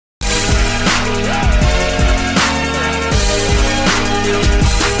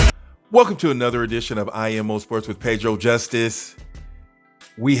Welcome to another edition of IMO Sports with Pedro Justice.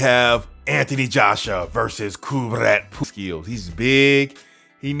 We have Anthony Joshua versus Kubrat Pulev. He's big.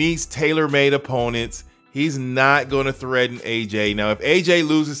 He needs tailor-made opponents. He's not going to threaten AJ. Now, if AJ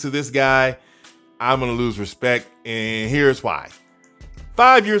loses to this guy, I'm going to lose respect, and here's why.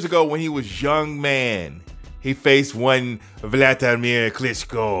 5 years ago, when he was young man, he faced one Vladimir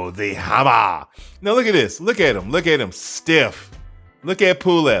Klitschko, the Hammer. Now, look at this. Look at him. Look at him. Stiff. Look at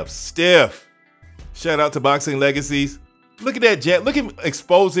Pulev, stiff. Shout out to Boxing Legacies. Look at that jet. Look at him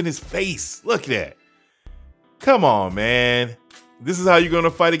exposing his face. Look at that. Come on, man. This is how you're going to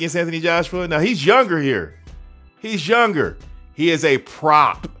fight against Anthony Joshua? Now, he's younger here. He's younger. He is a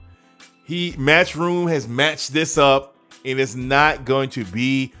prop. Matchroom has matched this up, and it's not going to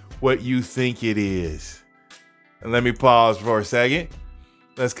be what you think it is. And let me pause for a second.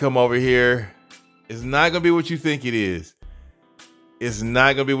 Let's come over here. It's not going to be what you think it is. It's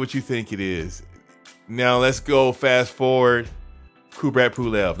not going to be what you think it is. Now let's go fast forward. Kubrat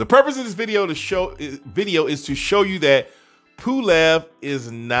Pulev. The purpose of this video is to show you that Pulev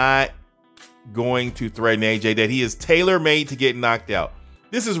is not going to threaten AJ, that he is tailor-made to get knocked out.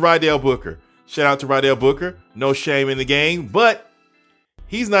 This is Rydell Booker. Shout out to Rydell Booker. No shame in the game, but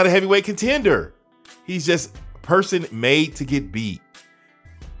he's not a heavyweight contender. He's just a person made to get beat.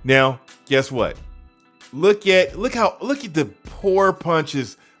 Now, guess what? Look at the poor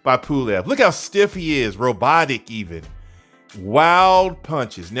punches by Pulev. Look how stiff he is, robotic even. Wild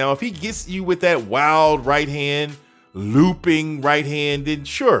punches. Now, if he gets you with that wild right hand, looping right hand, then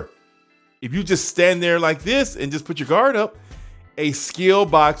sure. If you just stand there like this and just put your guard up, a skilled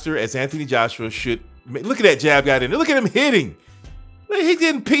boxer as Anthony Joshua should. Look at that jab got in there. Look at him hitting. He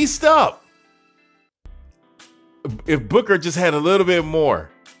getting pieced up. If Booker just had a little bit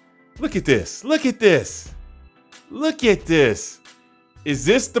more. Look at this. Look at this. Look at this. Is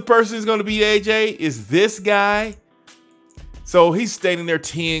this the person who's going to beat AJ? Is this guy? So he's standing there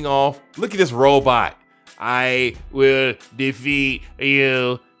teeing off. Look at this robot. I will defeat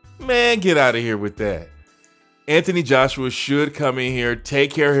you. Man, get out of here with that. Anthony Joshua should come in here,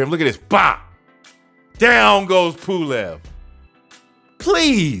 take care of him. Look at this. Bop. Down goes Pulev.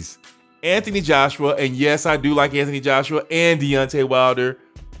 Please. Anthony Joshua, and yes, I do like Anthony Joshua and Deontay Wilder.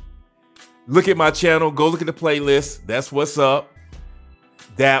 Look at my channel. Go look at the playlist. That's what's up.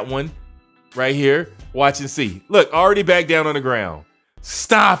 That one right here. Watch and see. Look, already back down on the ground.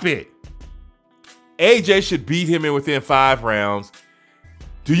 Stop it. AJ should beat him in within 5 rounds.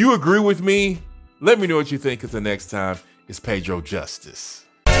 Do you agree with me? Let me know what you think, because the next time it's Pedro Justice.